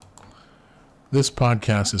This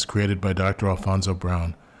podcast is created by Dr. Alfonso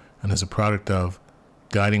Brown and is a product of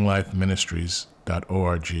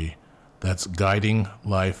guidinglifeministries.org. That's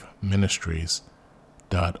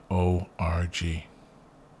guidinglifeministries.org.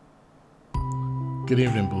 Good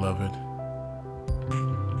evening, beloved.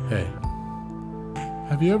 Hey,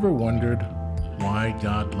 have you ever wondered why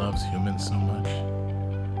God loves humans so much?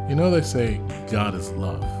 You know they say God is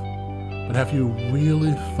love, but have you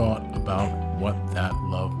really thought about what that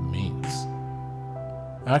love means?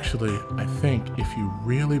 Actually, I think if you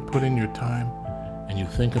really put in your time and you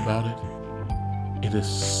think about it, it is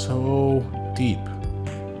so deep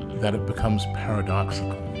that it becomes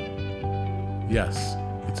paradoxical. Yes,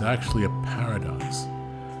 it's actually a paradox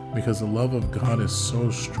because the love of God is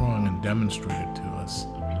so strong and demonstrated to us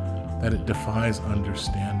that it defies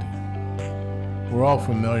understanding. We're all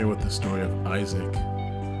familiar with the story of Isaac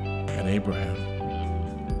and Abraham,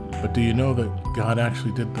 but do you know that God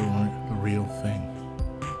actually did the real thing?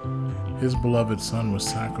 His beloved son was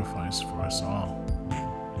sacrificed for us all.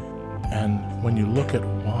 And when you look at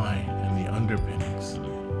why and the underpinnings,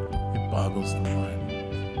 it boggles the mind.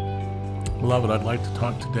 Beloved, I'd like to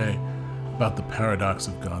talk today about the paradox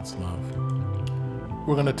of God's love.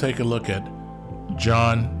 We're going to take a look at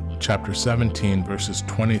John chapter 17, verses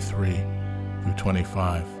 23 through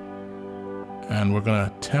 25. And we're going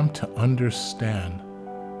to attempt to understand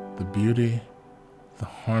the beauty, the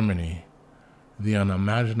harmony, the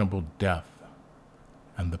unimaginable depth,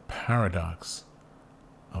 and the paradox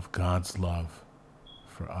of God's love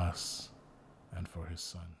for us and for His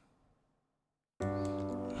Son.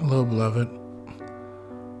 Hello, beloved,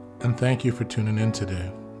 and thank you for tuning in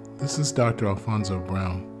today. This is Dr. Alfonso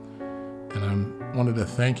Brown, and I wanted to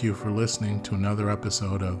thank you for listening to another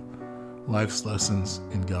episode of Life's Lessons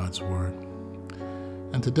in God's Word.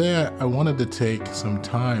 And today I wanted to take some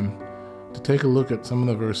time to take a look at some of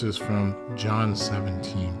the verses from John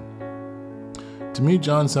 17. To me,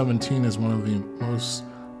 John 17 is one of the most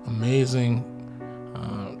amazing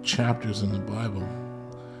chapters in the Bible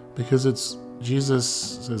because it's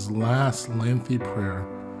Jesus' last lengthy prayer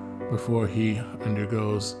before he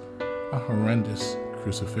undergoes a horrendous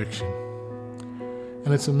crucifixion.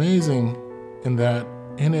 And it's amazing in that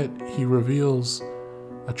in it he reveals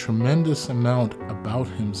a tremendous amount about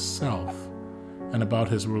himself and about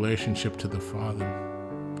his relationship to the Father.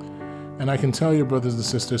 And I can tell you, brothers and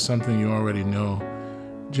sisters, something you already know.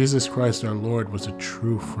 Jesus Christ our Lord was a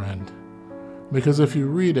true friend. Because if you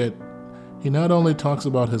read it, he not only talks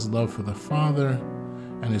about his love for the Father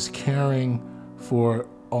and his caring for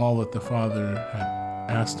all that the Father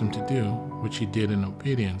had asked him to do, which he did in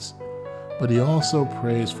obedience, but he also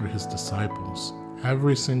prays for his disciples,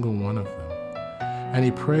 every single one of them. And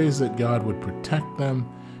he prays that God would protect them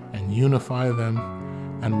and unify them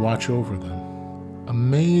and watch over them.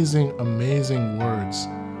 Amazing, amazing words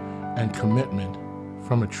and commitment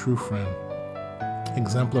from a true friend,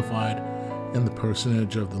 exemplified in the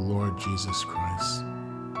personage of the Lord Jesus Christ.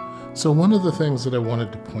 So one of the things that I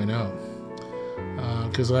wanted to point out,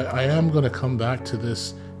 because I am going to come back to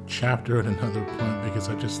this chapter at another point, because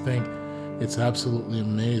I just think it's absolutely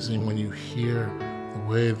amazing when you hear the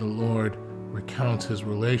way the Lord recounts his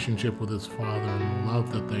relationship with his Father and the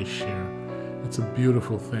love that they share. It's a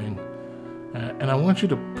beautiful thing. And I want you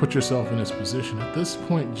to put yourself in his position. At this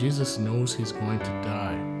point, Jesus knows he's going to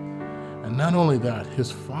die. And not only that,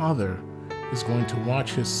 his Father is going to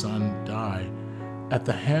watch his Son die at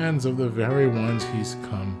the hands of the very ones he's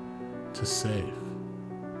come to save.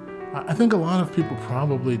 I think a lot of people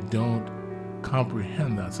probably don't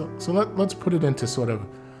comprehend that. So let's put it into sort of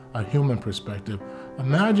a human perspective.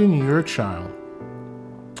 Imagine your child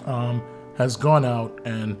has gone out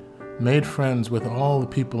and made friends with all the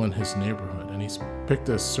people in his neighborhood, and he's picked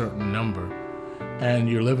a certain number, and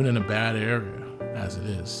you're living in a bad area as it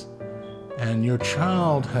is. And your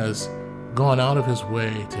child has gone out of his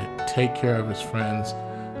way to take care of his friends,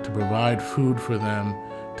 to provide food for them,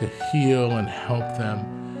 to heal and help them,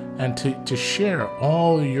 and to share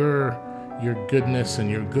all your goodness and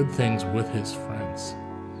your good things with his friends.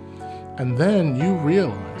 And then you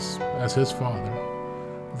realize, as his father,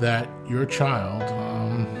 that your child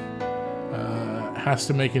has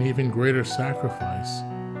to make an even greater sacrifice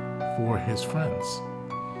for his friends.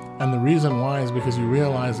 And the reason why is because you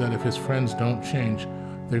realize that if his friends don't change,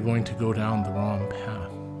 they're going to go down the wrong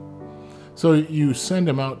path. So you send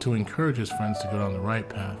him out to encourage his friends to go down the right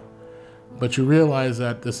path. But you realize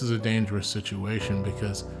that this is a dangerous situation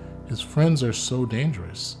because his friends are so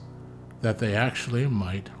dangerous that they actually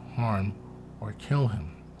might harm or kill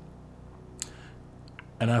him.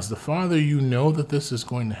 And as the father, you know that this is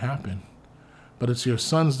going to happen, but it's your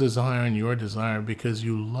son's desire and your desire because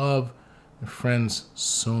you love your friends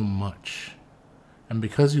so much. And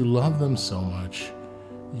because you love them so much,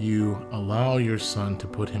 you allow your son to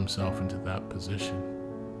put himself into that position.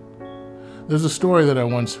 There's a story that I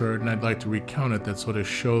once heard, and I'd like to recount it, that sort of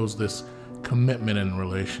shows this commitment in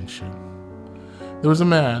relationship. There was a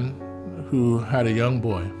man who had a young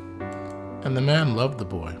boy, and the man loved the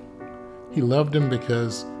boy. He loved him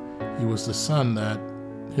because he was the son that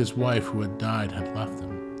his wife, who had died, had left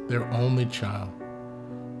him, their only child,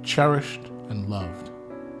 cherished and loved,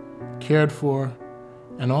 cared for,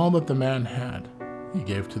 and all that the man had, he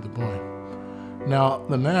gave to the boy. Now,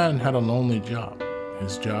 the man had a lonely job.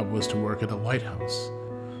 His job was to work at a lighthouse.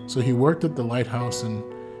 So he worked at the lighthouse and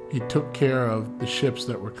he took care of the ships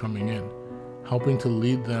that were coming in, helping to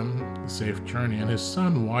lead them the safe journey. And his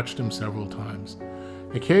son watched him several times.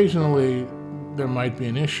 Occasionally, there might be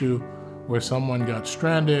an issue where someone got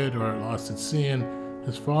stranded or lost at sea, and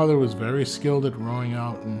his father was very skilled at rowing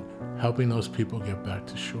out and helping those people get back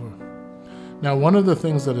to shore. Now, one of the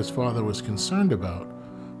things that his father was concerned about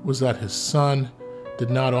was that his son did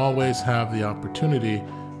not always have the opportunity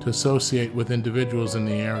to associate with individuals in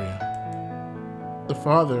the area. The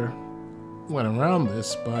father went around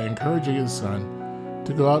this by encouraging his son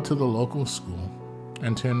to go out to the local school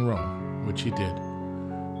and to enroll, which he did.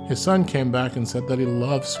 His son came back and said that he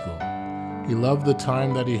loved school. He loved the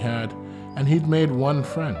time that he had, and he'd made one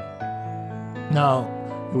friend. Now,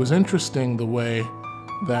 it was interesting the way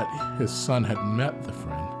that his son had met the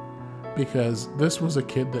friend, because this was a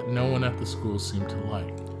kid that no one at the school seemed to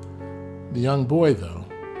like. The young boy, though,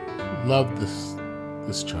 loved this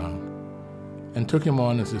child and took him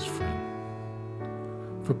on as his friend.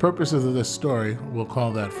 For purposes of this story, we'll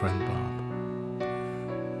call that friend Bob.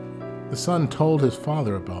 The son told his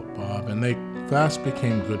father about Bob, and they fast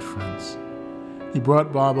became good friends. He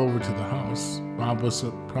brought Bob over to the house. Bob was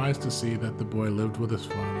surprised to see that the boy lived with his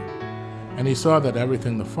father, and he saw that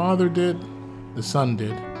everything the father did, the son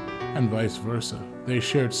did, and vice versa. They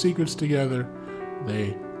shared secrets together,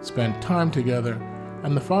 they spent time together,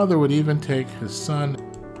 and the father would even take his son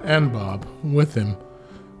and Bob with him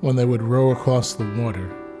when they would row across the water,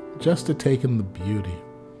 just to take in the beauty.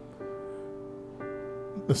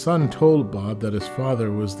 The son told Bob that his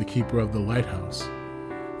father was the keeper of the lighthouse,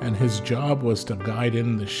 and his job was to guide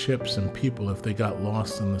in the ships and people if they got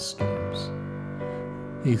lost in the storms.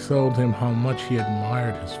 He told him how much he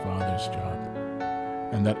admired his father's job,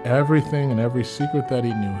 and that everything and every secret that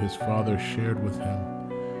he knew his father shared with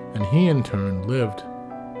him, and he in turn lived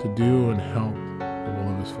to do and help the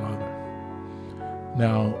will of his father.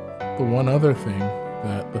 Now, the one other thing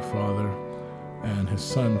that the father and his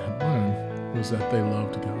son had learned was that they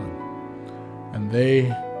loved God, and they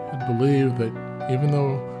had believed that even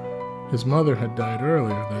though his mother had died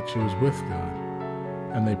earlier, that she was with God,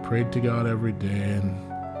 and they prayed to God every day,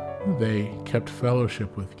 and they kept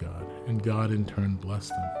fellowship with God, and God in turn blessed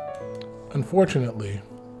them. Unfortunately,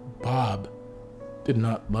 Bob did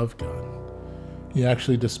not love God. He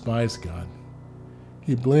actually despised God.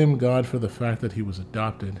 He blamed God for the fact that he was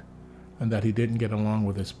adopted and that he didn't get along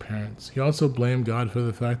with his parents. He also blamed God for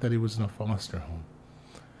the fact that he was in a foster home.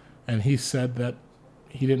 And he said that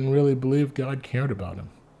he didn't really believe God cared about him.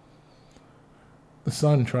 The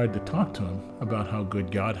son tried to talk to him about how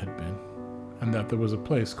good God had been, and that there was a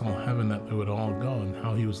place called heaven that they would all go, and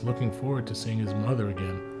how he was looking forward to seeing his mother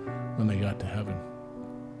again when they got to heaven.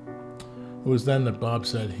 It was then that Bob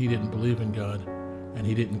said he didn't believe in God, and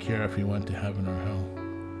he didn't care if he went to heaven or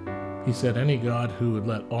hell. He said any God who would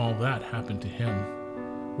let all that happen to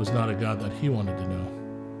him was not a God that he wanted to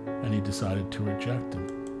know, and he decided to reject him.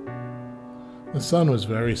 The son was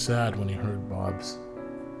very sad when he heard Bob's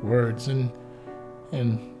words, and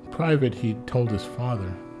in private he told his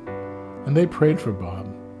father. And they prayed for Bob.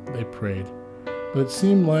 They prayed. But it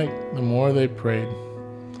seemed like the more they prayed,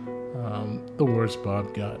 the worse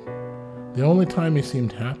Bob got. The only time he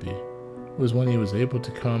seemed happy was when he was able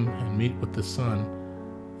to come and meet with the son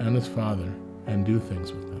and his father and do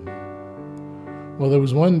things with them. Well, there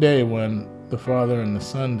was one day when the father and the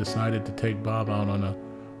son decided to take Bob out on a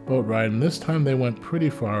boat ride, and this time they went pretty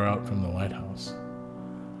far out from the lighthouse.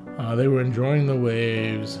 They were enjoying the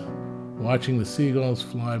waves, watching the seagulls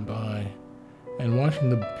fly by, and watching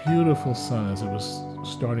the beautiful sun as it was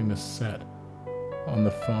starting to set on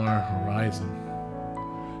the far horizon.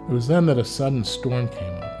 It was then that a sudden storm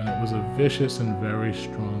came up, and it was a vicious and very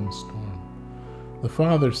strong storm. The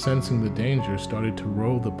father, sensing the danger, started to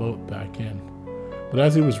row the boat back in. But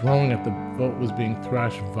as he was rowing it, the boat was being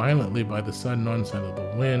thrashed violently by the sudden onset of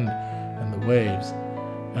the wind and the waves.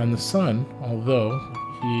 And the son, although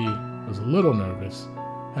he was a little nervous,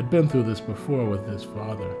 had been through this before with his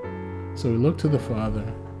father. So he looked to the father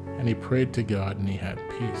and he prayed to God, and he had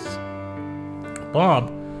peace.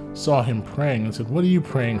 Bob saw him praying and said, "What are you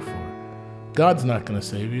praying for? God's not going to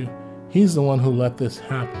save you. He's the one who let this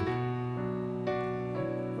happen."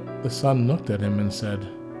 The son looked at him and said,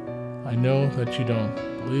 "I know that you don't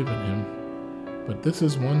believe in him, but this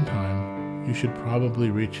is one time you should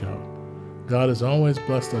probably reach out. God has always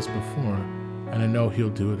blessed us before, and I know he'll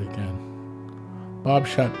do it again." Bob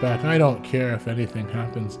shot back, "I don't care if anything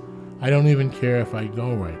happens. I don't even care if I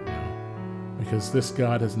go right now, because this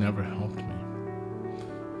God has never helped me."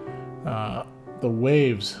 The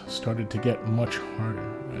waves started to get much harder,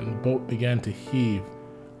 and the boat began to heave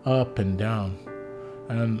up and down.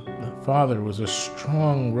 And the father was a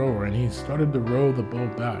strong rower, and he started to row the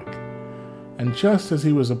boat back. And just as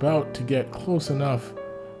he was about to get close enough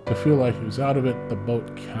to feel like he was out of it, the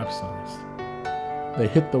boat capsized. They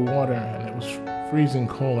hit the water, and it was freezing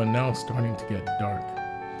cold and now starting to get dark.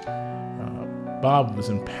 Bob was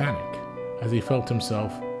in panic as he felt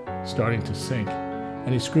himself starting to sink, and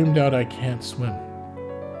he screamed out, "I can't swim."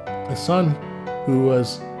 The son, who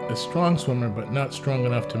was a strong swimmer but not strong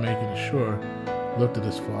enough to make it ashore, looked at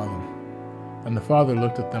his father, and the father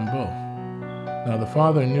looked at them both. Now the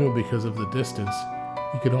father knew because of the distance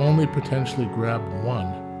he could only potentially grab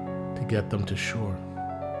one to get them to shore.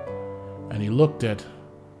 And he looked at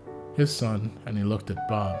his son, and he looked at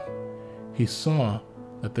Bob. He saw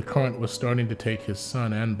that the current was starting to take his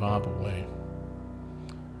son and Bob away.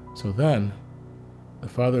 So then the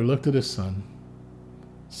father looked at his son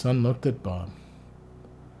looked at Bob,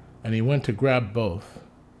 and he went to grab both.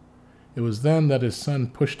 It was then that his son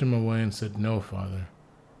pushed him away and said, "No, father,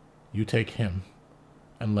 you take him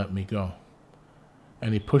and let me go."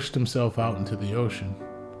 And he pushed himself out into the ocean,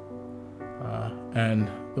 and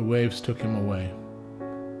the waves took him away,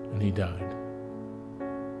 and he died.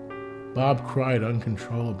 Bob cried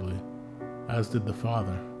uncontrollably, as did the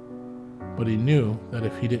father, but he knew that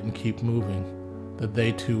if he didn't keep moving, that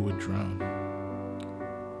they too would drown.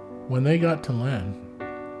 When they got to land,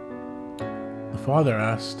 the father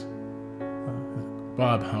asked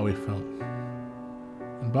Bob how he felt.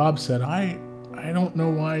 And Bob said, I don't know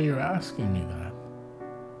why you're asking me that.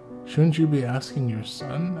 Shouldn't you be asking your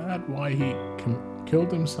son that? Why he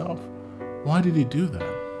killed himself? Why did he do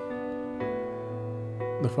that?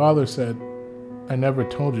 The father said, "I never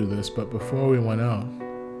told you this, but before we went out,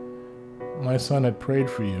 my son had prayed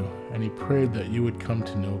for you, and he prayed that you would come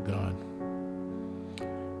to know God.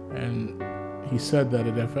 And he said that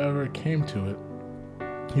if ever it came to it,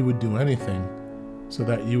 he would do anything so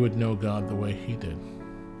that you would know God the way he did.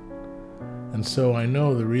 And so I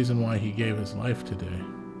know the reason why he gave his life today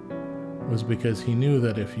was because he knew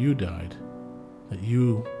that if you died, that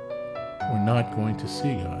you were not going to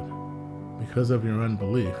see God because of your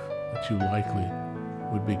unbelief, that you likely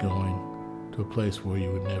would be going to a place where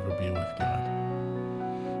you would never be with God.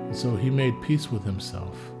 And so he made peace with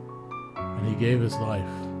himself, and he gave his life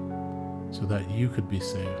so that you could be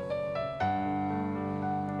saved."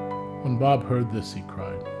 When Bob heard this, he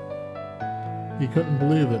cried. He couldn't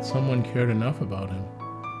believe that someone cared enough about him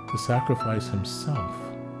to sacrifice himself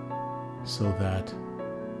so that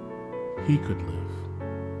he could live.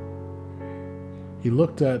 He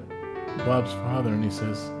looked at Bob's father and he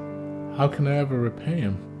says, "How can I ever repay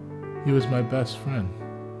him? He was my best friend."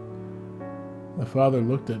 The father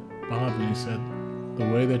looked at Bob and he said, "The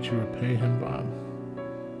way that you repay him, Bob,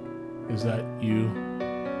 is that you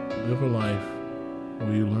live a life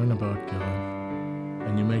where you learn about God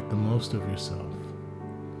and you make the most of yourself.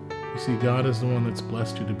 You see, God is the one that's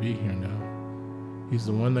blessed you to be here now. He's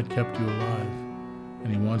the one that kept you alive,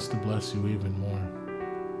 and he wants to bless you even more."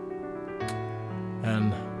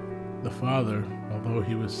 And the father, although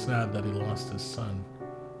he was sad that he lost his son,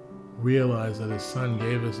 realized that his son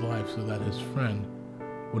gave his life so that his friend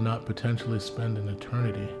would not potentially spend an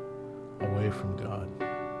eternity away from God.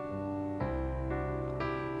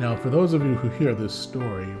 Now, for those of you who hear this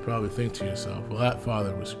story, you probably think to yourself, well, that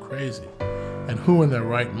father was crazy. And who in their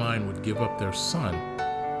right mind would give up their son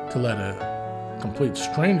to let a complete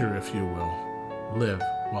stranger, if you will, live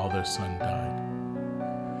while their son died?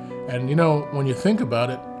 And you know, when you think about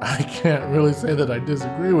it, I can't really say that I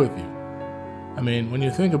disagree with you. I mean, when you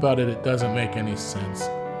think about it, it doesn't make any sense.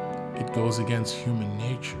 It goes against human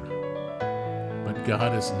nature. But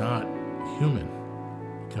God is not human.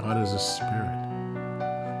 God is a spirit.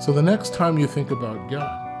 So the next time you think about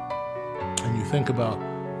God, and you think about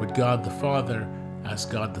what God the Father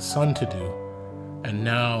asked God the Son to do, and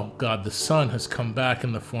now God the Son has come back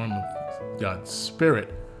in the form of God's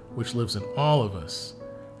Spirit, which lives in all of us,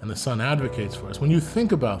 and the Son advocates for us. When you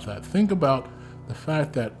think about that, think about the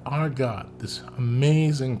fact that our God, this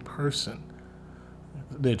amazing person,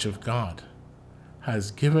 image of God,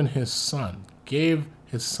 has given his son, gave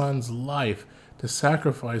his son's life to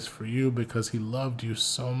sacrifice for you because he loved you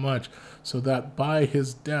so much, so that by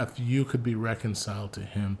his death you could be reconciled to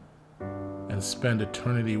him and spend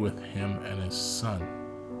eternity with him and his son.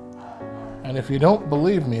 And if you don't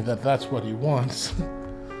believe me that that's what he wants,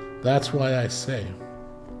 that's why I say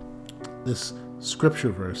this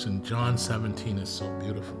scripture verse in John 17 is so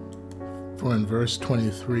beautiful. For in verse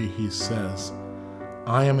 23 he says,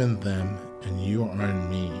 I am in them and you are in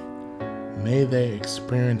me. May they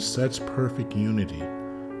experience such perfect unity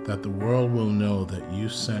that the world will know that you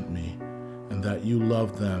sent me and that you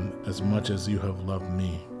love them as much as you have loved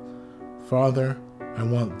me. Father, I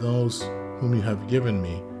want those whom you have given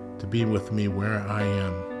me to be with me where I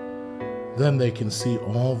am. Then they can see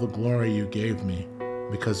all the glory you gave me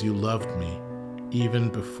because you loved me even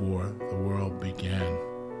before the world began.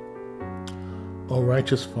 O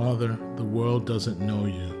righteous Father, the world doesn't know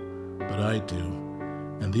you, but I do.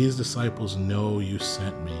 And these disciples know you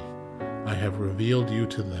sent me. I have revealed you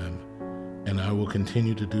to them, and I will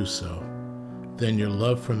continue to do so. Then your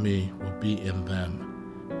love for me will be in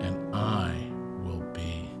them, and I will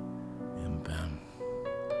be in them.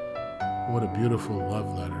 What a beautiful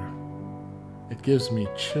love letter. It gives me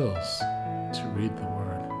chills to read the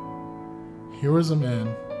word. Here was a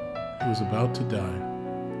man who was about to die,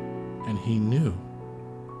 and he knew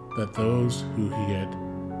that those who he had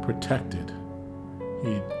protected,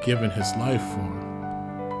 he'd given his life for,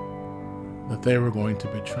 that they were going to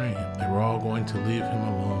betray him. They were all going to leave him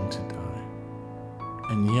alone to die.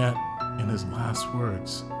 And yet, in his last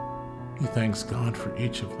words, he thanks God for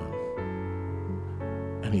each of them.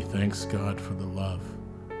 And he thanks God for the love.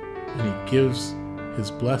 And he gives his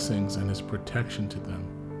blessings and his protection to them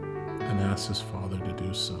and asks his Father to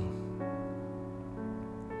do so.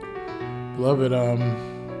 Beloved,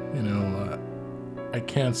 I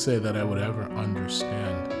can't say that I would ever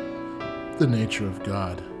understand the nature of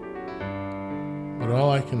God. But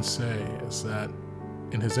all I can say is that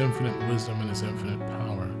in his infinite wisdom and his infinite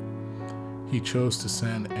power, he chose to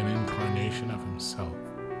send an incarnation of himself.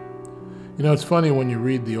 It's funny when you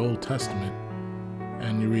read the Old Testament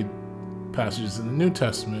and you read passages in the New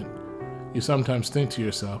Testament, you sometimes think to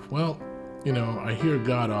yourself, well, I hear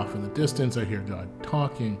God off in the distance, I hear God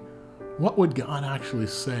talking. What would God actually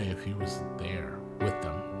say if he was there with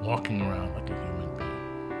them, walking around like a human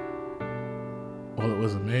being? Well, it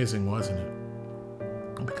was amazing, wasn't it?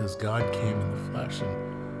 Because God came in the flesh,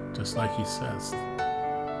 and just like he says,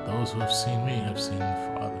 those who have seen me have seen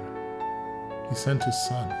the Father. He sent his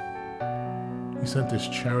Son. He sent his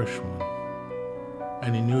cherished one.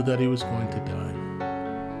 And he knew that he was going to die.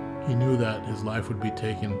 He knew that his life would be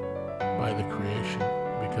taken by the creation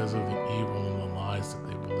because of the evil and the lies that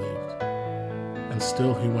they believed. And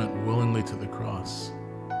still he went willingly to the cross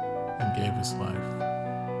and gave his life.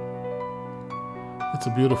 It's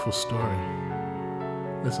a beautiful story.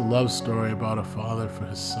 It's a love story about a father for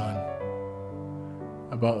his son,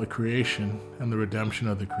 about the creation and the redemption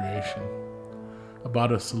of the creation,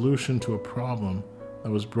 about a solution to a problem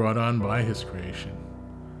that was brought on by his creation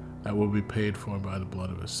that will be paid for by the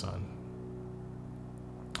blood of his son.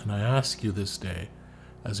 And I ask you this day,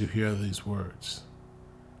 as you hear these words,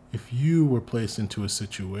 if you were placed into a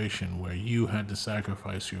situation where you had to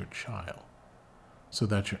sacrifice your child so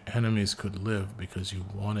that your enemies could live because you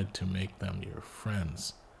wanted to make them your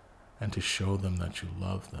friends and to show them that you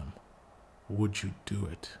love them, would you do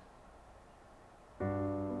it?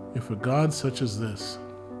 If a God such as this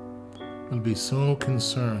would be so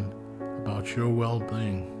concerned about your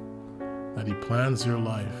well-being that he plans your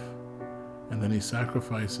life and then he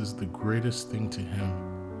sacrifices the greatest thing to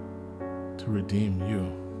him to redeem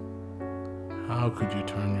you, how could you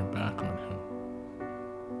turn your back on him?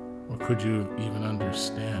 Or could you even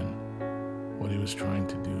understand what he was trying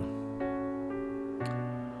to do?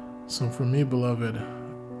 So for me, beloved,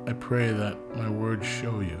 I pray that my words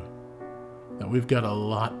show you that we've got a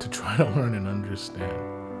lot to try to learn and understand.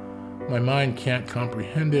 My mind can't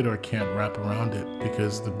comprehend it or can't wrap around it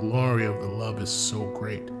because the glory of the love is so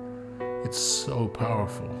great. It's so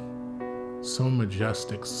powerful, so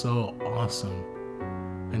majestic, so awesome,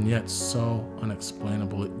 and yet so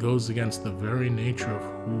unexplainable. It goes against the very nature of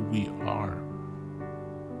who we are.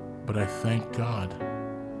 But I thank God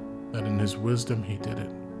that in his wisdom he did it.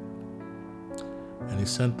 And he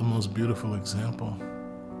sent the most beautiful example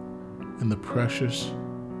in the precious,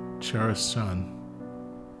 cherished Son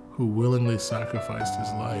who willingly sacrificed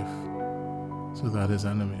his life so that his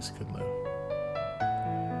enemies could live.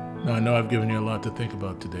 Now, I know I've given you a lot to think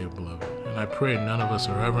about today, beloved, and I pray none of us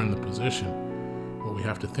are ever in the position where we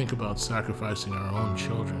have to think about sacrificing our own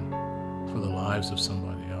children for the lives of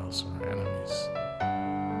somebody else or enemies.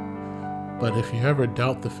 But if you ever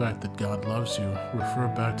doubt the fact that God loves you, refer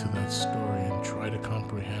back to that story and try to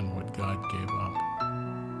comprehend what God gave up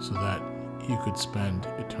so that He could spend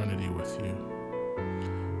eternity with you.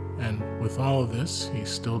 And with all of this, He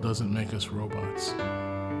still doesn't make us robots.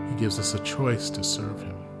 He gives us a choice to serve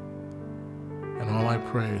Him. And all I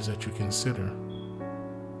pray is that you consider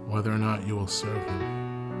whether or not you will serve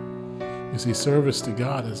Him. You see, service to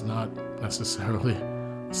God is not necessarily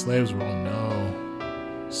a slave's role. No.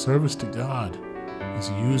 Service to God is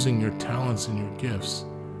using your talents and your gifts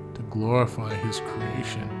to glorify His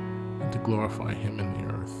creation and to glorify Him in the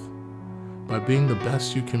earth. By being the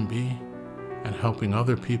best you can be and helping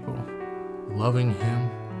other people, loving Him,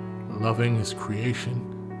 loving His creation,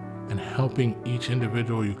 and helping each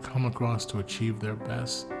individual you come across to achieve their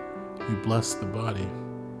best, you bless the body.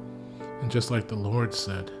 And just like the Lord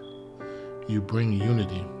said, you bring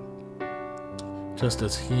unity. Just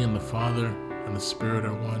as He and the Father and the Spirit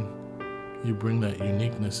are one, you bring that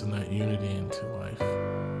uniqueness and that unity into life.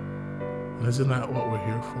 And isn't that what we're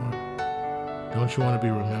here for? Don't you want to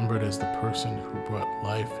be remembered as the person who brought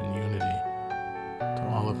life and unity to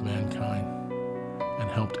all of mankind and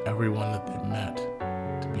helped everyone that they met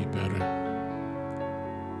to be better?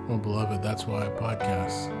 Well, beloved, that's why I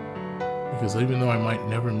podcast. Because even though I might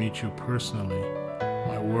never meet you personally,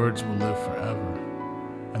 my words will live forever.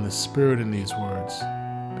 And the Spirit in these words,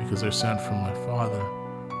 because they're sent from my Father,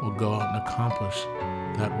 will go out and accomplish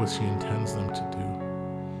that which He intends them to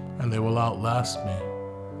do. And they will outlast me.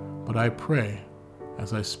 But I pray,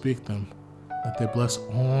 as I speak them, that they bless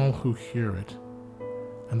all who hear it,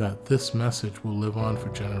 and that this message will live on for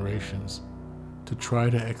generations to try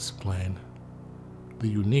to explain the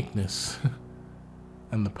uniqueness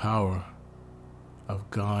and the power of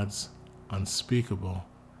God's unspeakable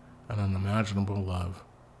and unimaginable love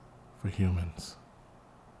for humans.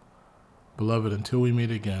 Beloved, until we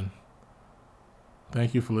meet again,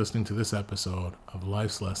 thank you for listening to this episode of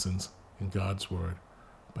Life's Lessons in God's Word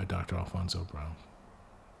by Dr. Alfonso Brown.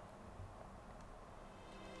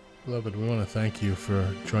 Beloved, we want to thank you for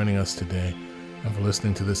joining us today and for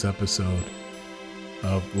listening to this episode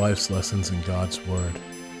of Life's Lessons in God's Word.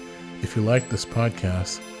 If you like this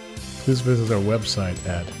podcast, please visit our website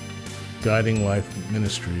at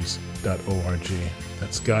guidinglifeministries.org.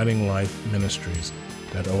 That's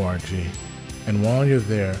guidinglifeministries.org. And while you're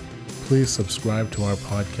there, please subscribe to our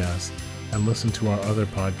podcast and listen to our other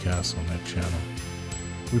podcasts on that channel.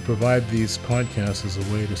 We provide these podcasts as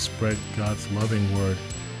a way to spread God's loving word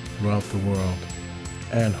throughout the world,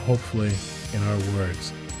 and hopefully, in our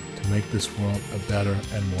words, to make this world a better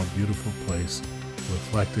and more beautiful place,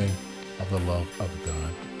 reflecting of the love of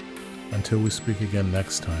God. Until we speak again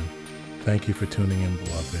next time, thank you for tuning in,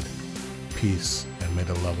 beloved. Peace, and may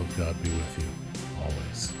the love of God be with you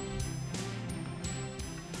always.